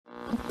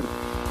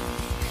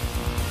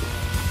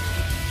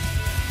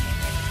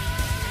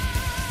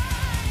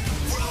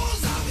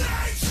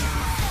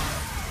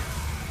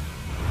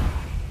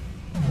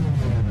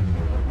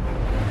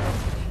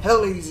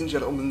Hello ladies and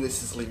gentlemen,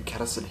 this is Liam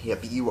Catterson here,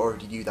 but you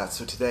already knew that.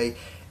 So today,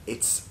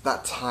 it's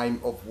that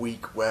time of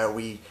week where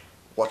we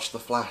watch The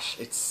Flash.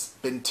 It's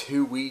been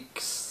 2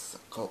 weeks,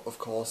 of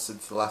course,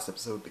 since the last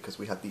episode because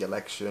we had the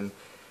election.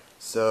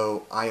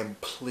 So I am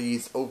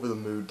pleased, over the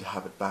moon to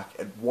have it back,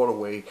 and what a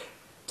way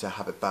to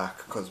have it back,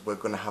 because we're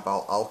going to have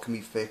our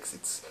alchemy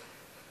fix.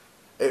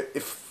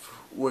 If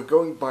we're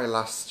going by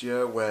last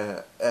year,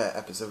 where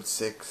episode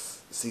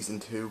 6, season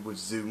 2, was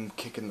Zoom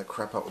kicking the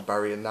crap out of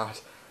Barry and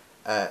Nat,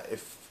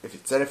 if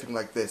it's anything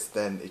like this,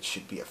 then it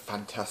should be a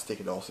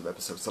fantastic and awesome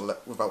episode. So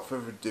without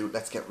further ado,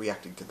 let's get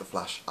reacting to The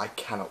Flash. I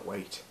cannot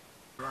wait.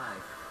 And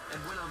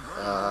when I'm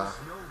running, there's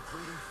no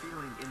greater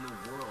feeling in the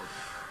world.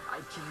 I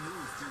can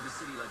move through the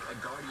city like a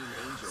guardian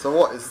angel. So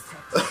what is...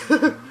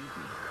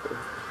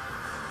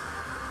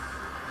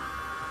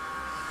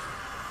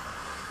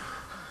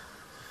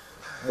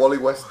 Wally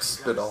West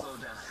spin-off.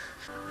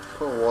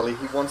 Poor Wally,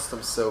 he wants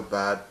them so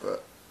bad,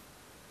 but...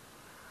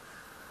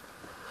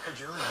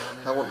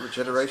 I want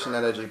regeneration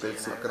energy, but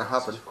it's not going to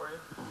happen.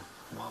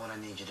 Why would I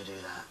need you to do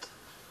that?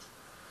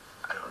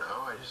 I don't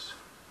know, I just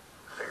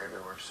figured we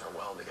worked so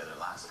well together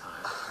last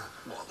time.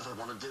 What, that I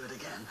want to do it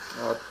again?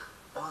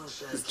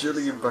 Is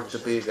Julian back to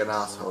being an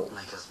asshole?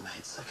 Make us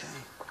mates,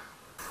 okay?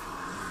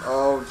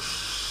 Oh,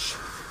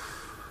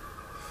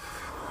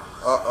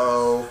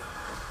 uh-oh.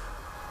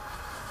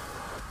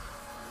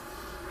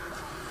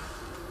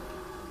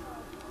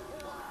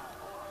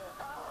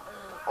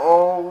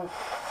 Oh.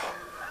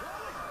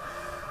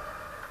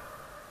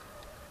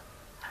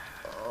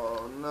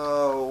 Oh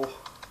no.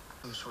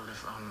 Some sort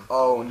of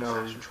oh no.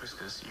 fashion choice,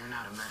 because you're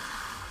not a man.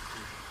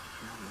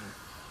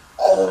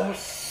 Oh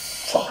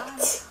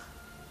shit.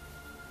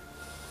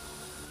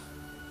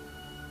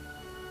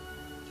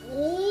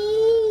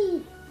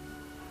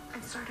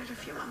 It started a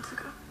few months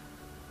ago.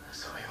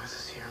 So he wants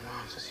to see your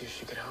mom to see if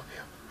she could help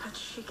you. But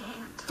she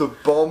can't. The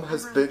bomb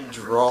has been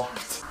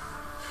dropped.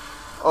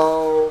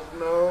 Oh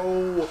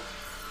no.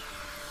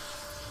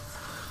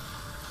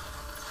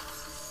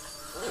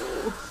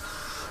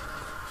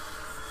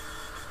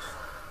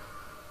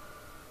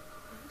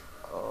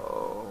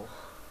 Oh.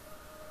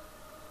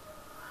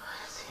 I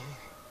didn't see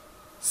anything.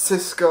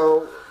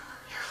 Cisco. You're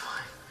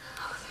fine.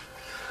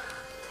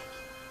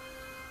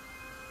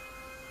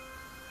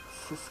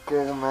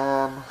 Cisco,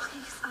 man.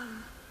 Please,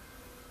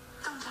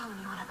 don't tell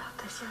anyone about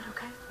this yet,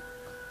 okay?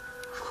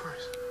 Of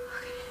course.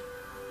 Okay.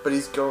 But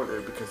he's going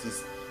to, because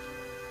he's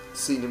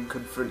seen him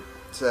confront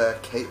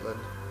Caitlin.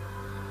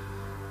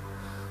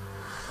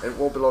 And it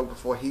won't be long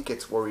before he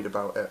gets worried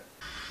about it.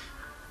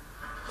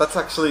 That's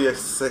actually a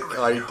sick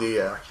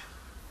idea.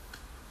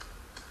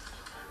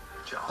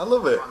 I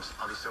love it.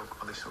 I'll be so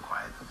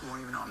quiet. You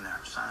won't even know I'm there.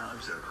 Silent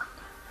observer.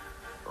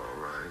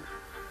 Alright.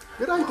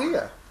 Good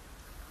idea.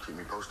 Keep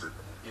me posted.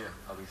 Yeah,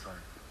 I'll be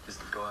fine. Just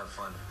go have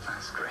fun.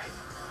 That's great.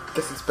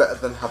 Guess it's better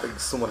than having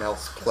someone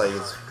else play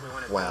as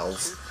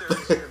Wells.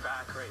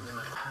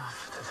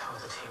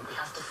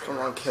 Come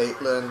on,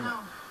 Caitlin. No,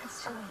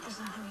 it's too late. There's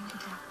nothing you can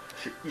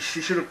do.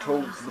 She should have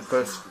told from the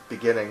first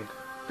beginning,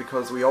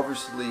 because we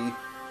obviously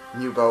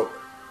knew about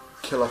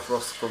Killer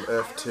Frost from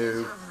Earth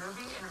 2.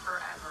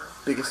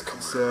 Biggest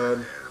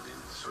concern.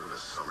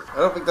 I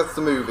don't think that's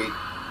the movie.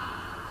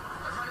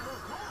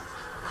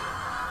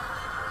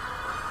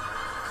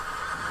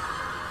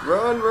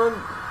 Run, run.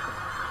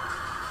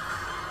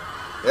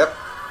 Yep.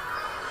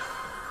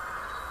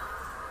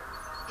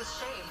 It's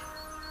Shade.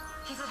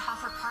 He's at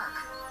Hoffer Park.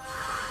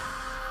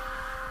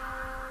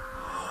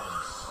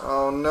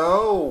 Oh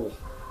no.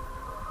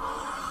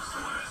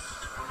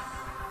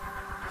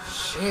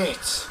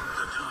 Shit.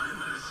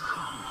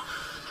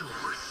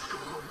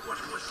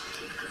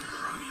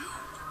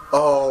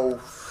 Oh,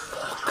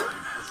 fuck.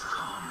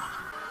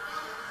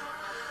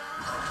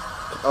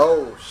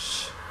 Oh,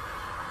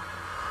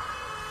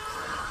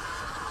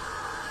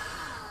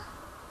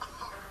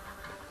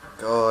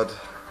 God.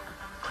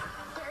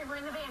 Barry, we're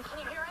in the van. Can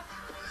you hear us?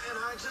 And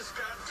I just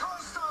got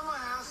tossed on my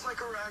ass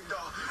like a rag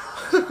doll.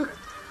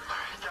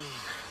 Alright,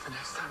 the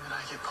next time that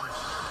I get punched.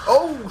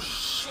 Oh,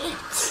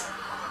 shit.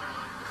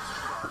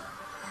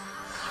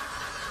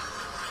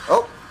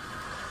 Oh.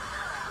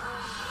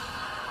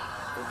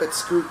 A bit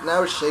screwed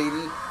now,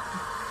 Shady.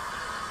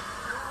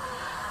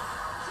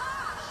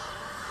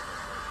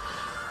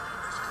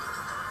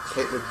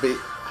 Caitlin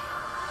beat.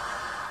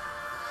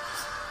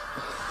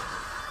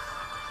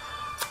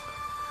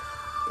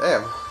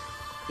 Damn.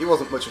 He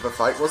wasn't much of a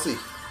fight, was he?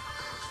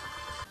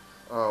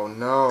 Oh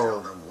no.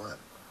 Tell them what?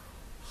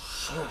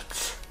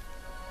 Shit.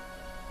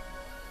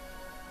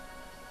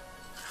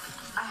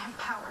 I have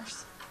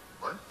powers.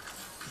 What?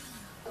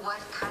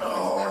 What kind of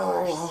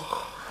powers?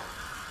 Oh.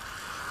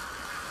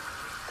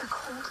 The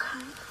cold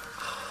kind?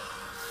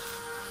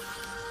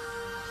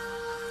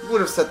 You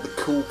would have said the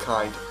cool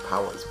kind of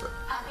powers, but...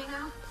 Happy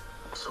now?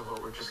 So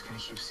what, we're just gonna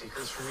keep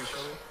secrets from each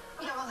other?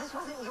 Yeah, well, this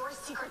wasn't your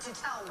secret to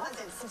tell, was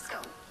it, Cisco?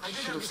 I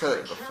should have said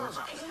it before. I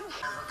didn't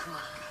care. Come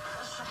on.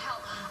 This should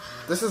help.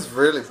 This has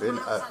really been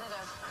a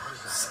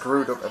Sedative.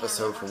 screwed up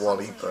episode for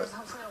Wally, but...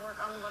 Hopefully it'll work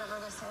on whatever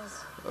this is.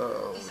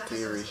 Oh, These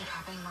dearie. episodes keep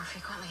happening more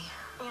frequently.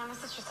 Yeah,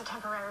 this is just a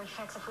temporary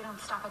fix. If we don't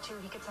stop it too,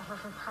 he could suffer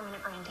from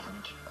permanent brain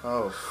damage.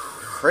 Oh,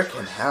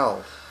 freaking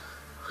hell.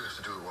 We have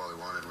to do it while he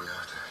wanted. We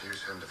have to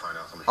use him to find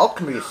alchemy.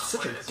 Alchemy is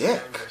such a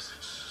dick.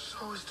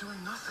 So is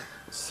doing nothing.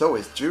 So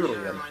is Yeah,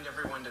 Julian. remind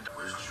everyone to.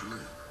 Where's Julian?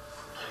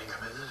 He didn't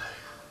come in today.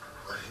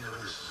 Why do you know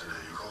this is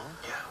today? You call him?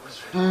 Yeah, it was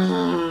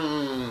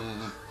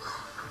Hmm.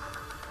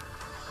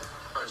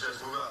 Alright, Jess,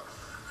 move out.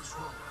 What's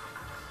wrong?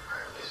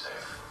 Alright, be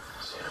safe.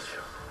 I'll see you in a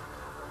few.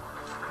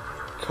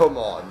 Come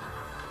on.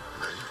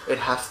 Ready? It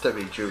has to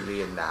be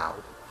Julian now.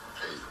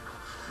 Hey, you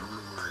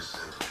remember when I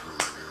said that you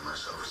remind me of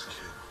myself as a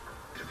kid?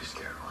 You'd be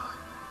scared, why?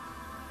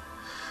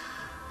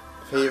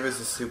 Fear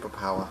is a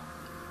superpower.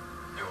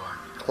 You are.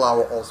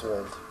 Clara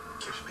Oswald.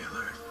 Keeps me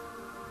alert.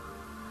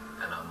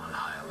 And I'm on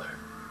high alert.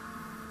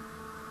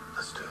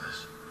 Let's do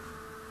this.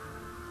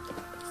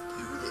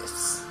 Do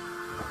this.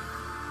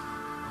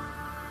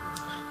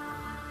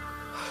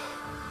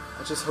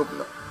 I just hope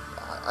not.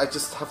 I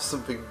just have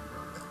something,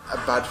 a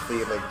bad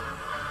feeling.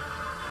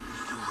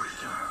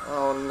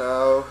 Oh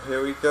no,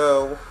 here we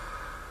go.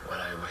 What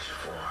I wish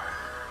for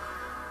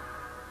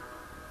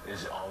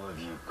is all of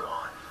you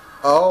gone.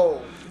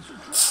 Oh.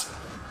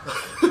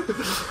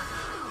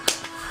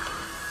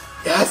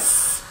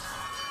 Yes!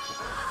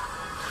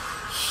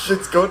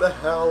 Shit's going to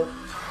hell.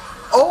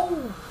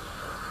 Oh!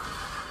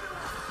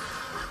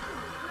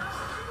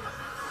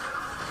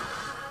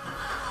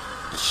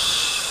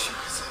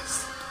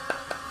 Jesus.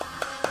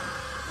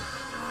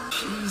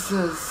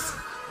 Jesus.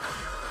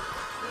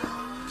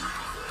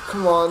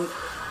 Come on.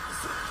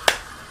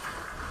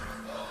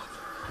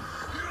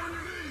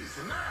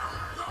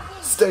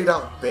 Stay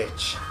down,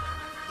 bitch.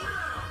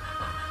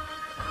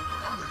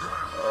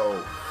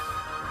 Oh.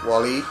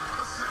 Wally.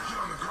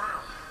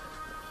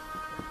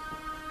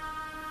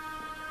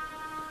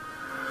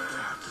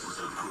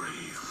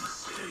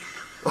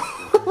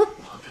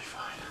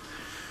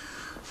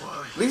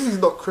 At least he's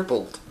not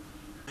crippled.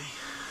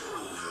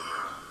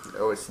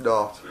 No, it's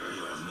not. You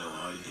have no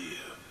idea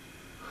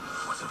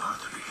what's about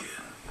to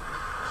begin.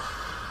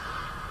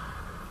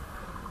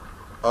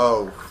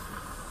 Oh,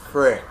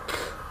 frick.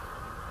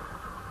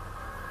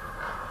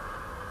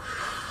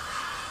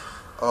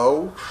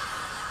 Oh.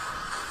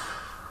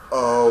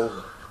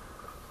 Oh.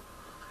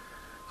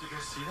 Do you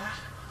guys see that?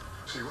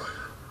 See what?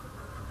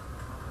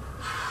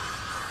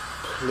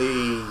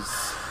 Please.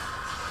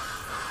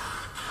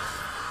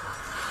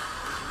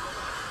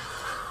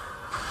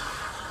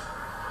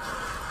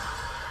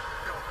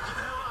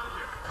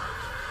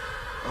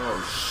 Oh,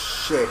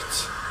 shit.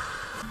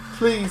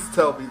 Please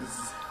tell me this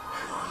is...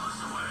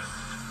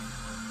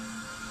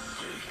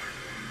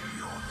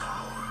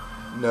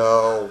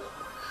 No.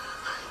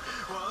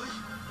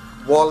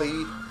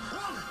 Wally.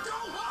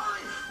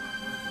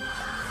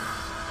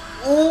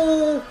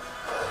 Oh.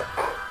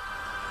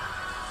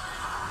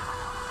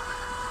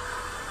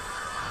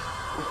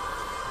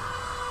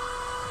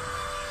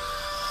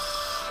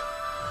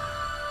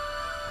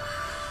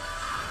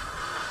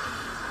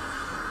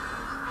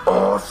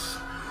 Oh.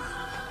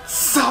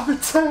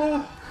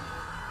 Saboteur.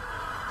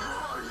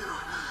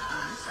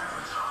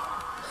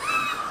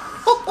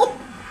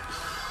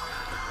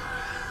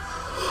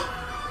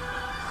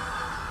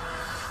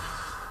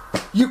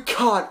 You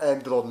can't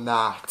end it on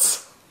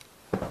that.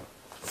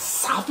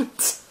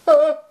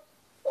 Saboteur.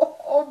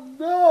 Oh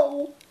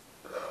no.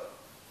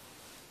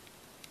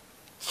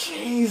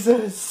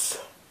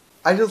 Jesus.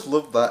 I just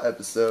loved that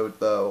episode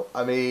though.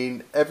 I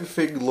mean,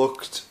 everything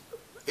looked...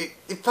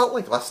 It felt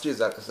like last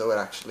year's episode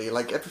actually.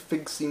 Like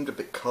everything seemed a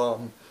bit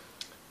calm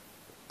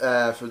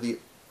for the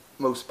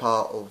most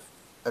part of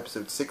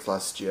episode 6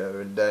 last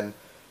year. And then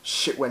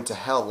shit went to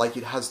hell like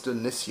it has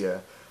done this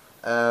year.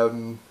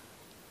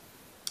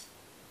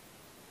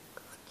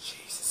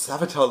 Jesus,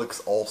 Avatar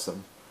looks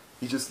awesome.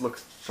 He just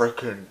looks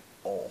freaking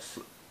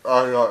awesome.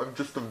 I'm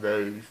just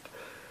amazed.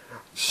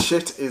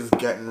 Shit is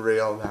getting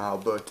real now,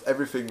 but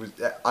everything was...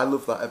 I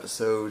love that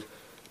episode.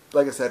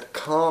 Like I said,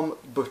 calm,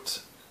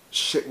 but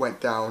shit went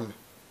down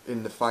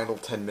in the final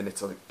 10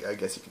 minutes, I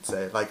guess you could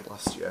say, like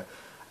last year.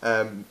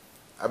 I'm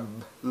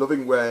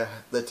loving where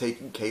they're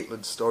taking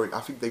Caitlyn's story. I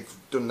think they've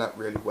done that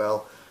really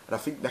well. And I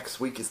think next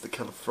week is the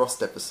Killer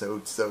Frost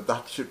episode, so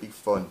that should be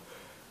fun.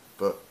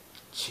 But,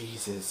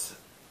 Jesus.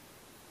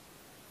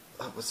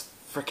 That was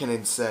freaking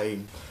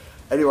insane.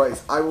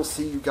 Anyways, I will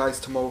see you guys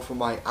tomorrow for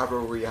my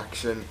Arrow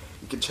reaction.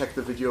 You can check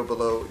the video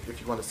below if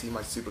you want to see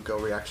my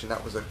Supergirl reaction.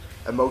 That was an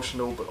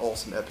emotional but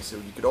awesome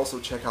episode. You could also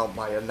check out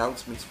my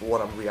announcements for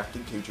what I'm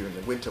reacting to during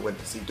the winter when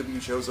the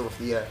CW shows are off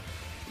the air.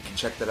 You can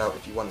check that out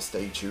if you want to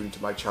stay tuned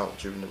to my channel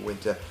during the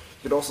winter.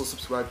 You can also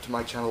subscribe to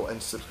my channel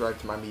and subscribe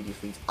to my media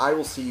feeds. I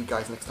will see you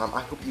guys next time.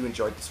 I hope you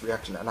enjoyed this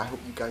reaction and I hope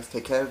you guys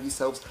take care of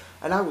yourselves.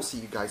 And I will see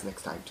you guys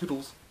next time.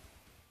 Toodles.